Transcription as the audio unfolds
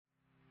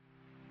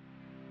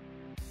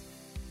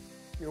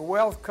Your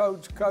Wealth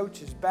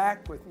Coach is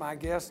back with my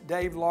guest,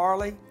 Dave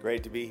Larley.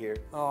 Great to be here.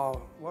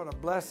 Oh, what a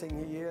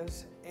blessing he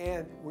is.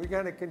 And we're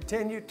going to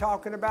continue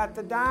talking about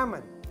the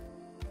diamond.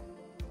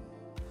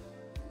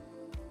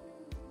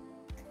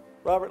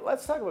 Robert,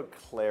 let's talk about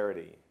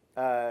clarity.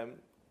 And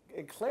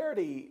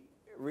clarity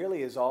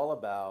really is all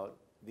about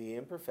the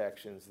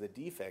imperfections, the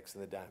defects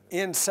in the diamond.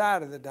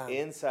 Inside of the diamond.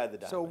 Inside the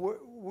diamond. So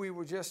we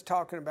were just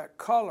talking about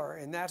color,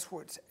 and that's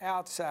what's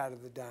outside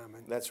of the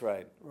diamond. That's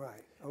right.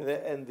 Right.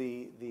 Okay. And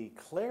the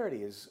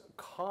clarity is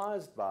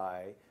caused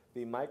by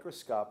the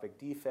microscopic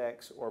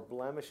defects or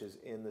blemishes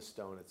in the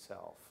stone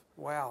itself.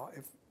 Wow.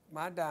 If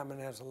my diamond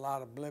has a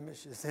lot of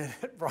blemishes in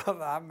it,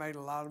 brother, I've made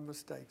a lot of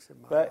mistakes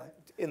in my life. But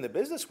in the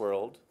business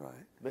world,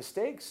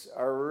 mistakes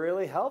are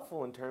really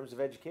helpful in terms of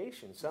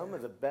education. Some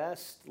of the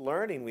best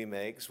learning we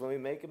make is when we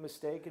make a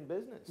mistake in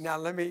business. Now,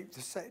 let me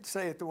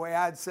say it the way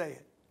I'd say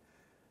it.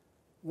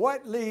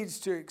 What leads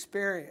to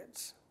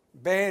experience?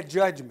 Bad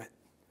judgment.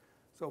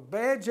 So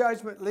bad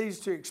judgment leads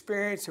to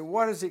experience, and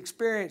what does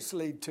experience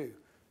lead to?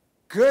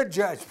 Good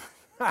judgment.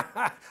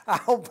 I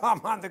hope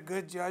I'm on the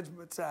good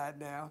judgment side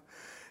now.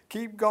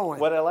 Keep going.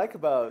 What I like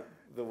about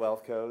the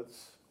wealth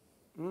codes,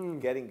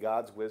 getting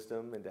God's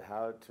wisdom into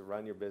how to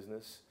run your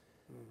business,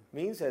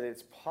 means that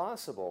it's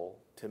possible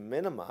to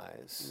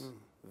minimize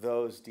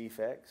those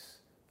defects,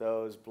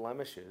 those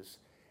blemishes.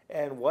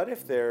 And what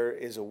if there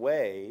is a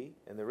way,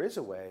 and there is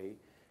a way,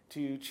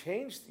 to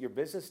change your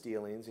business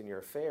dealings and your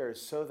affairs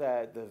so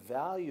that the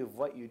value of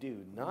what you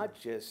do, not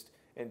just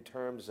in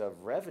terms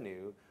of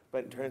revenue,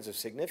 but in terms of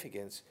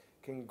significance,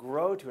 can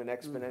grow to an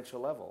exponential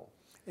level.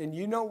 And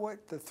you know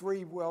what the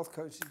three wealth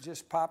codes that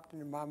just popped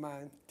into my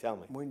mind? Tell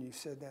me. When you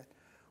said that.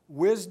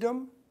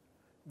 Wisdom,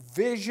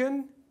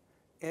 vision,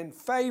 and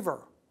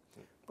favor.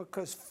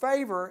 Because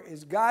favor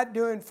is God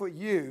doing for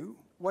you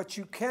what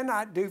you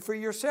cannot do for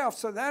yourself.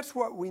 So that's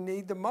what we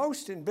need the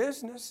most in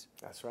business.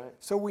 That's right.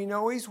 So we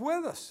know He's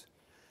with us.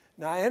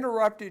 Now, I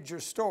interrupted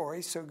your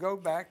story, so go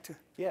back to...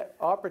 Yeah,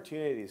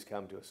 opportunities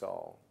come to us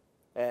all.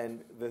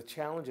 And the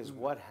challenge is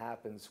what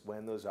happens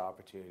when those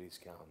opportunities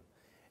come.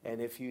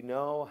 And if you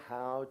know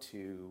how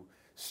to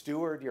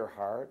steward your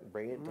heart and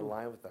bring it into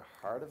line with the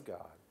heart of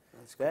God,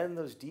 then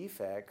those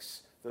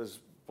defects, those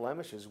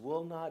blemishes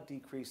will not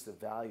decrease the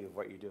value of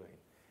what you're doing.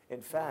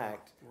 In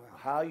fact,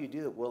 how you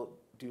do it will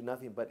do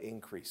nothing but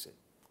increase it.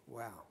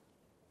 Wow.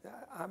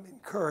 I'm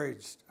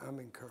encouraged.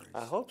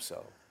 I hope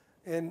so.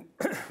 And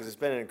because it's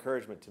been an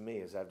encouragement to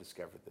me as I've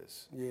discovered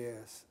this.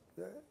 Yes.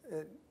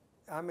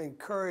 I'm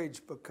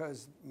encouraged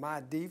because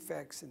my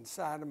defects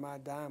inside of my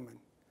diamond,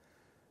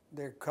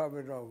 they're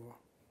covered over.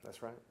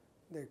 That's right.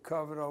 They're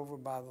covered over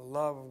by the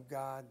love of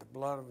God, the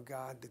blood of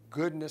God, the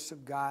goodness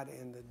of God,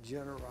 and the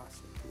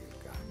generosity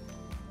of God.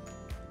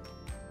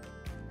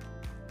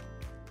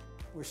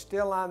 We're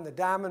still on the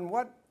diamond.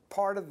 What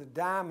part of the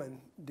diamond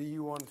do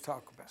you want to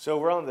talk about? So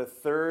we're on the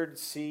third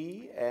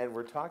C, and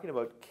we're talking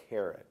about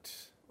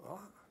carat. Oh.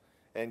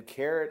 And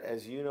carat,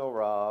 as you know,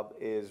 Rob,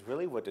 is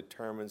really what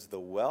determines the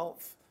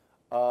wealth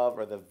of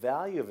or the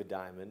value of a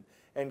diamond.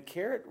 And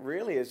carat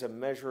really is a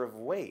measure of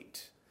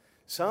weight.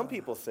 Some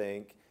people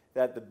think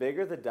that the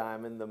bigger the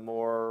diamond, the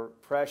more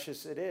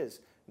precious it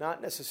is.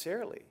 Not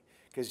necessarily,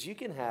 because you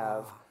can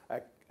have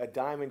a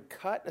diamond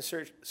cut in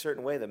a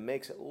certain way that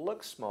makes it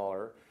look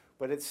smaller,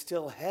 but it's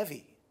still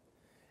heavy.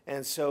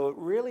 And so it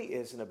really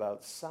isn't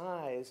about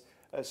size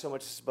so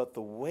much as about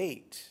the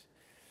weight.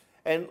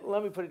 And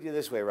let me put it to you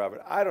this way,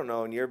 Robert. I don't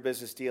know, in your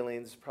business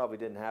dealings, probably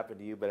didn't happen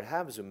to you, but it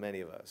happens to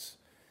many of us,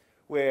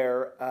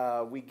 where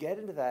we get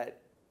into that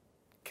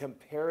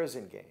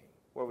comparison game,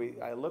 where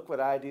I look what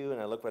I do and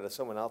I look what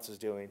someone else is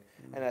doing,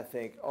 and I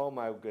think, oh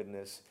my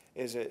goodness,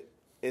 is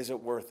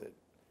it worth it?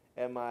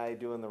 Am I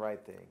doing the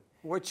right thing?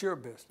 What's your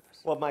business?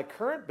 Well, my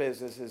current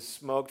business is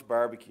smoked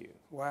barbecue.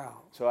 Wow.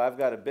 So I've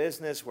got a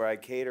business where I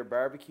cater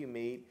barbecue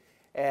meat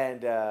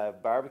and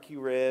barbecue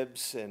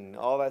ribs and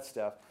all that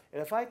stuff.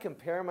 And if I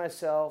compare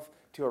myself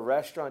to a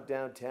restaurant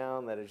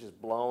downtown that is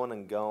just blowing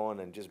and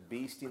going and just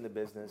beasting the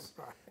business,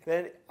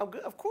 then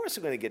of course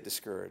I'm going to get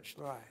discouraged.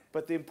 Right.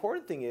 But the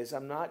important thing is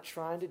I'm not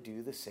trying to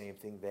do the same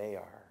thing they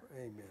are.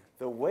 Amen.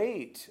 The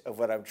weight of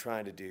what I'm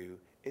trying to do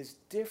is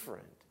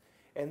different.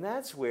 And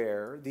that's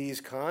where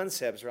these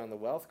concepts around the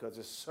wealth codes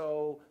are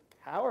so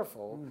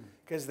powerful,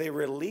 because they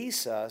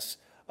release us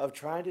of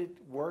trying to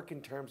work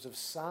in terms of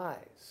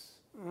size.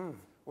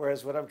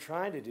 Whereas what I'm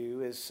trying to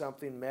do is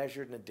something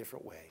measured in a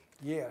different way.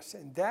 Yes,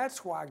 and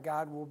that's why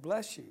God will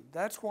bless you.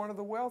 That's one of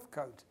the wealth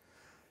codes,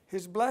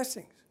 His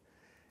blessings.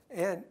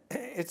 And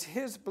it's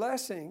His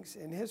blessings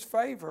and His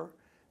favor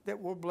that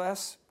will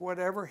bless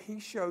whatever He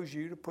shows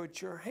you to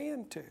put your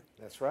hand to.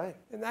 That's right.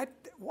 And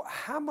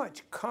how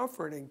much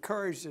comfort and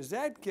courage does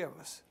that give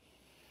us?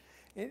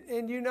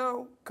 And you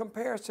know,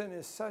 comparison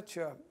is such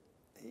a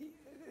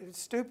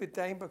stupid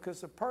thing,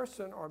 because the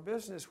person or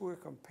business we're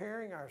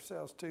comparing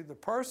ourselves to, the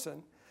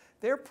person,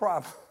 they're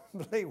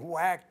probably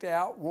whacked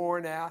out,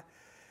 worn out,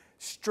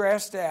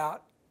 stressed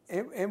out,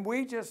 and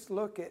we just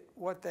look at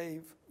what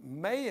they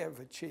may have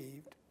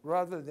achieved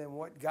rather than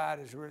what God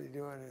is really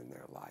doing in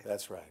their life.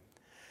 That's right.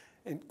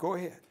 And go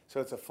ahead. So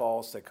it's a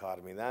false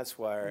dichotomy. That's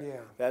where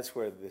Yeah. that's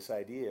where this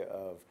idea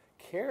of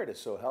carrot is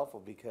so helpful,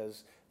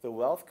 because the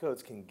wealth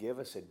codes can give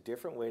us a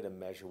different way to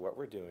measure what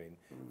we're doing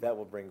that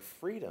will bring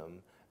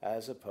freedom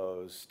as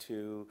opposed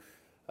to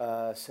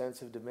a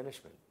sense of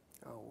diminishment.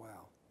 Oh,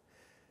 wow.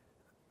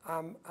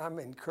 I'm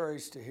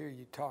encouraged to hear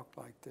you talk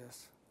like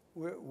this.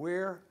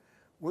 We're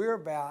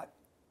about,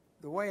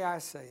 the way I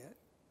say it,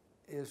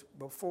 is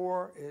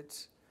before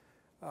it's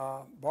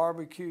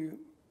barbecue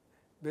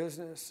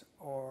business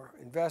or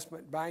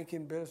investment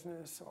banking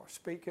business or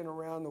speaking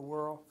around the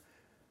world,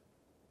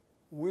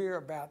 we're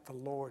about the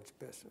Lord's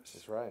business.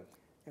 That's right.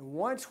 And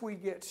once we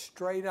get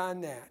straight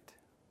on that,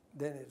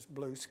 then it's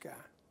blue sky.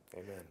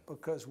 Amen.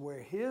 Because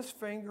where His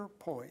finger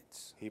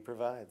points, He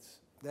provides.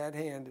 that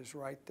hand is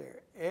right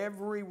there.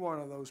 Every one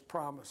of those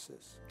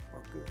promises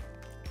are good.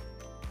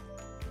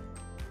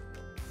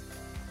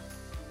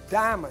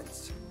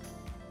 Diamonds,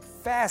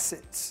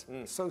 facets.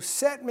 So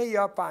set me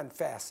up on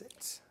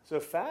facets. So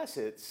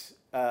facets,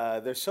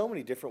 there's so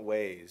many different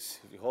ways.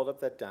 If you hold up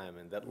that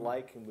diamond, that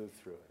light can move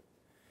through it.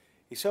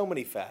 There's so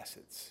many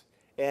facets.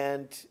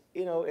 And,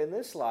 you know, in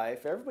this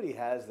life, everybody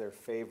has their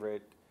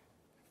favorite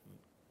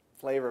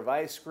flavor of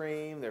ice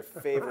cream, their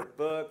favorite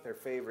book, their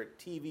favorite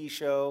TV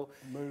show.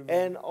 Movie.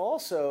 And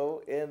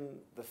also in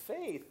the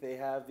faith, they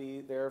have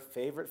their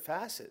favorite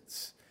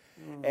facets.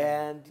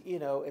 And, you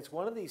know, it's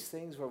one of these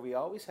things where we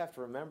always have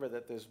to remember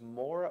that there's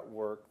more at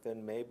work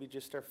than maybe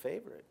just our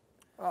favorite.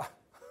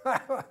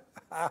 I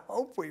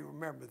hope we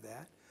remember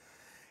that.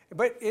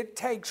 But it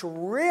takes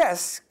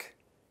risk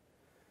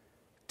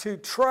to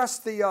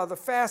trust the other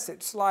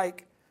facets.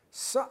 Like,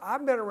 so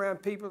I've been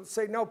around people that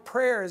say, no,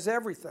 prayer is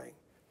everything.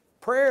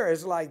 Prayer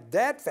is like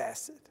that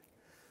facet.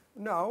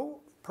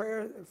 No,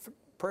 prayer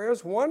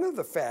is one of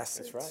the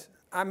facets. That's right.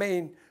 I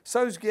mean,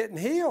 so's getting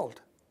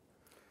healed.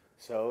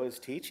 So is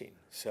teaching.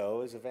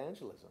 So is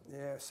evangelism.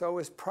 Yeah, so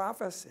is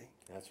prophecy.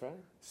 That's right.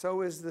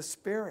 So is the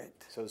Spirit.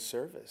 So is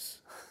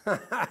service.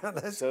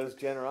 So is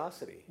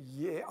generosity.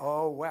 Yeah,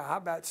 oh, wow. How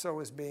about so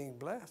is being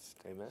blessed?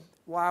 Amen.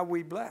 Why are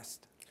we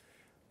blessed?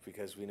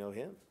 Because we know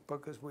Him.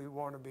 Because we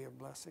want to be a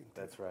blessing to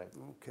That's right.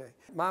 Okay.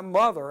 My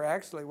mother,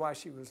 actually, while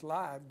she was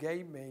alive,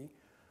 gave me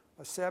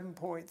a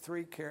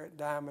 7.3 carat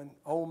diamond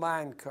old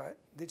mine cut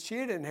that she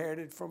had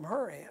inherited from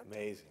her aunt.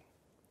 Amazing.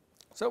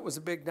 So it was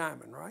a big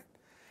diamond, right?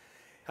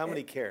 How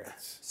many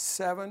carats?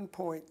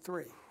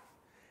 7.3.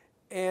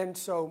 And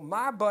so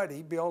my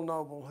buddy, Bill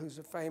Noble, who's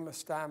a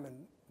famous diamond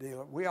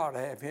dealer, we ought to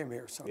have him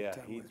here sometime.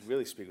 Yeah, he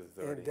really speaks with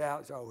authority. In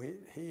Dallas. Oh,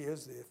 he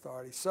is the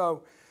authority.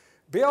 So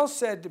Bill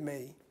said to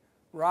me,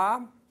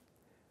 Rob,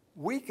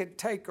 we could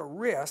take a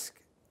risk.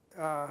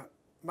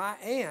 My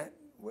aunt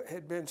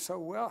had been so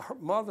well, her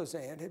mother's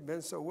aunt had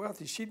been so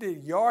wealthy, she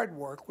did yard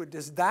work with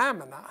this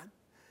diamond on,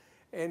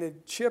 and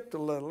it chipped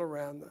a little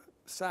around the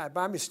side.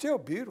 But I mean, still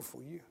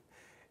beautiful.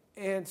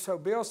 And so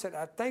Bill said,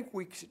 I think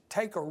we should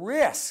take a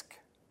risk.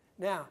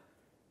 Now,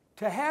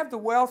 to have the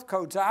wealth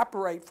codes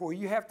operate for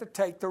you, you have to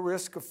take the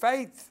risk of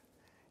faith.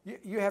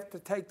 You have to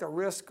take the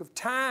risk of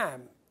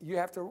time. You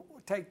have to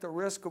take the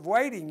risk of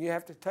waiting. You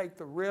have to take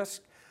the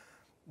risk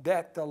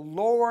that the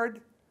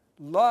Lord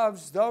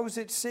loves those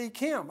that seek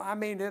Him. I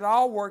mean, it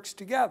all works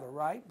together,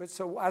 right? But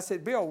so I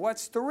said, Bill,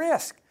 what's the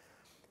risk?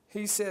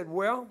 He said,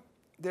 well,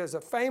 there's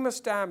a famous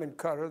diamond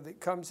cutter that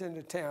comes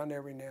into town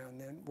every now and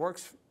then,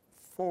 works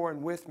for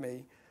and with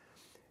me,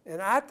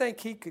 and I think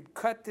he could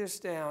cut this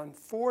down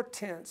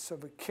 4/10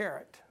 of a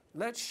carat.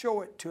 Let's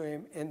show it to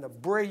him, and the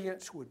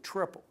brilliance would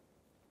triple.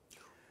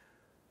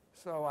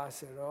 So I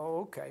said,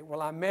 oh, okay.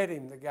 Well, I met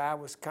him. The guy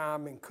was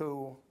calm and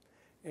cool,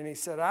 and he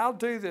said, I'll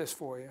do this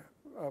for you,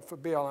 for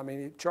Bill. I mean,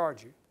 he'd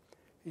charge you.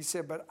 He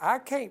said, but I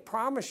can't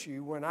promise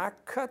you when I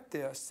cut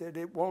this that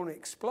it won't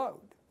explode.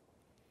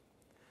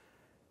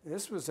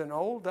 This was an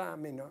old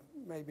diamond,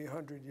 maybe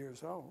 100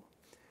 years old.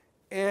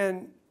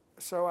 And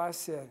so I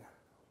said,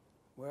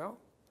 well,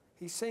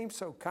 he seemed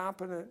so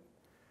competent,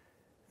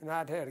 and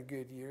I'd had a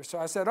good year. So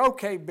I said,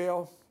 okay,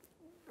 Bill,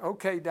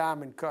 okay,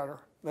 diamond cutter,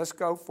 let's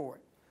go for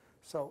it.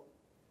 So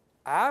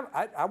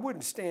I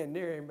wouldn't stand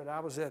near him, but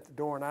I was at the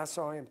door, and I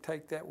saw him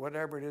take that,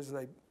 whatever it is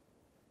they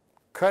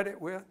cut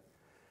it with,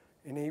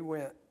 and he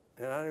went.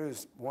 And I knew it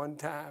was one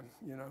time,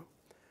 you know,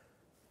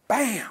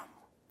 bam!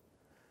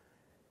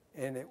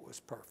 And it was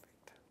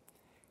perfect.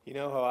 You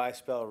know how I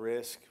spell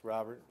risk,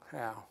 Robert?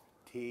 How?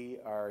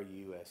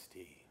 Trust.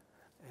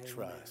 Amen.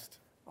 Trust.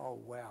 Oh,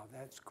 wow,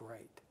 that's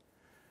great.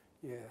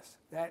 Yes,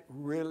 that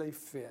really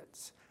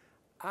fits.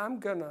 I'm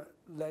going to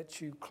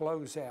let you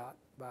close out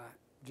by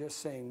just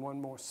saying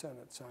one more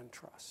sentence on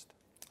trust.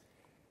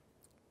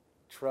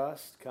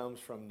 Trust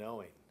comes from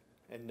knowing,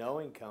 and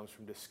knowing comes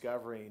from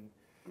discovering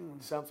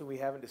something we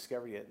haven't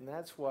discovered yet. And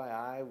that's why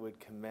I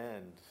would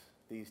commend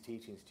these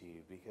teachings to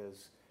you,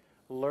 because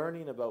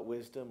learning about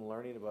wisdom,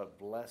 learning about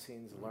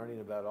blessings, learning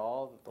about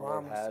all that the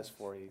Lord has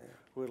for you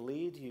would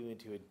lead you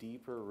into a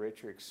deeper,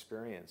 richer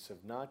experience of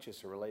not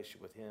just a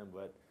relationship with Him,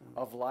 but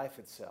of life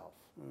itself,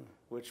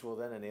 which will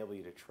then enable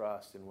you to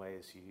trust in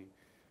ways you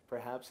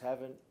perhaps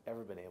haven't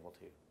ever been able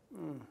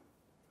to.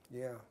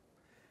 Yeah.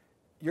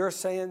 you're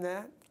saying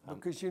that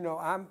because, you know,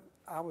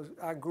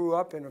 I grew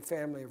up in a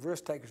family of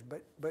risk takers,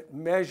 but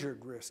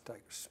measured risk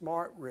takers,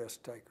 smart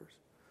risk takers.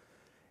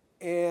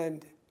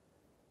 And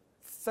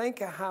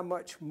think of how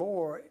much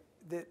more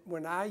that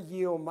when I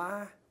yield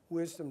my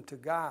wisdom to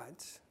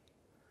God's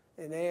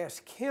and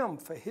ask Him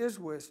for His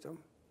wisdom,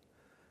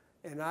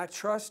 and I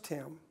trust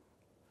Him,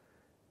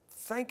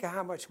 think of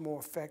how much more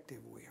effective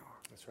we are.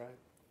 That's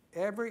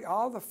right.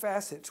 All the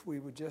facets we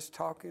were just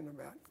talking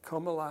about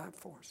come alive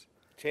for us.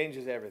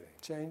 Changes everything.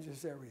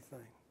 Changes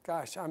everything.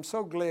 Gosh, I'm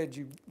so glad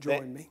you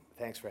joined me.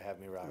 Thanks for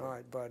having me, Robert. All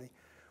right, buddy.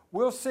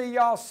 We'll see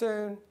y'all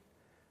soon.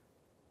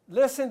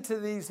 Listen to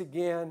these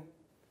again.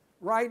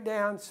 Write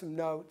down some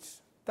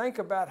notes. Think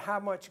about how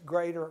much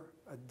greater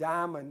a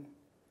diamond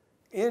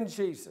in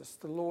Jesus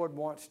the Lord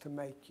wants to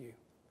make you.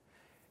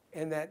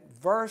 And that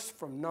verse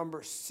from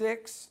number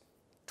 6,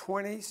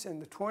 20s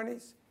and the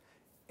 20s,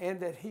 and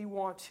that He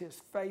wants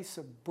His face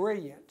of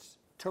brilliance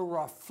to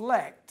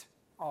reflect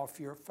off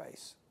your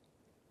face.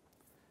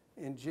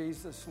 In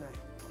Jesus' name.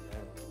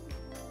 Amen.